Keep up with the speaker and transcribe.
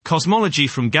Cosmology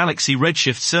from Galaxy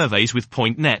Redshift Surveys with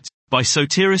PointNet, by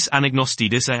Sotiris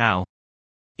Anagnostidis et al.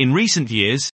 In recent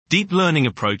years, deep learning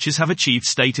approaches have achieved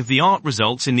state-of-the-art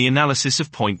results in the analysis of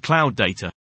point cloud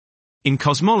data. In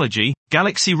cosmology,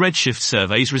 Galaxy Redshift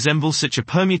surveys resemble such a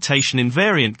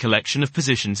permutation-invariant collection of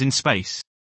positions in space.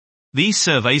 These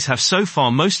surveys have so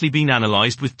far mostly been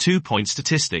analyzed with two-point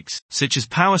statistics, such as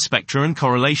power spectra and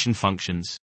correlation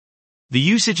functions. The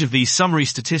usage of these summary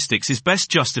statistics is best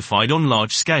justified on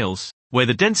large scales, where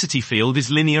the density field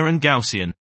is linear and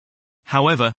Gaussian.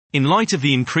 However, in light of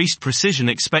the increased precision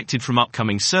expected from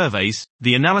upcoming surveys,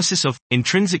 the analysis of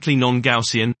intrinsically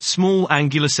non-Gaussian, small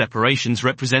angular separations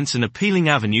represents an appealing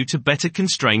avenue to better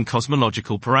constrain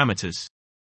cosmological parameters.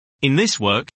 In this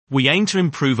work, we aim to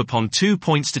improve upon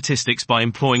two-point statistics by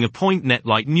employing a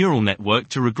PointNet-like neural network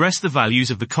to regress the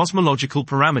values of the cosmological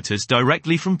parameters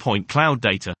directly from point cloud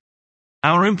data.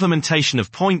 Our implementation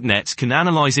of PointNets can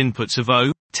analyze inputs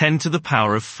of 10 to the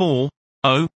power of 4,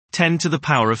 10 to the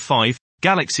power of 5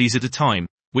 galaxies at a time,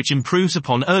 which improves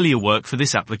upon earlier work for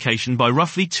this application by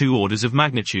roughly 2 orders of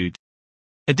magnitude.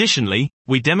 Additionally,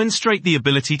 we demonstrate the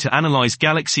ability to analyze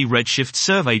Galaxy Redshift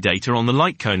survey data on the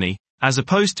light cone, as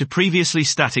opposed to previously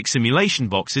static simulation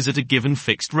boxes at a given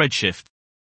fixed redshift.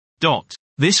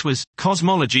 This was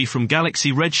Cosmology from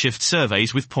Galaxy Redshift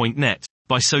Surveys with PointNet,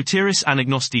 by Sotiris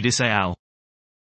Anagnostidis et al.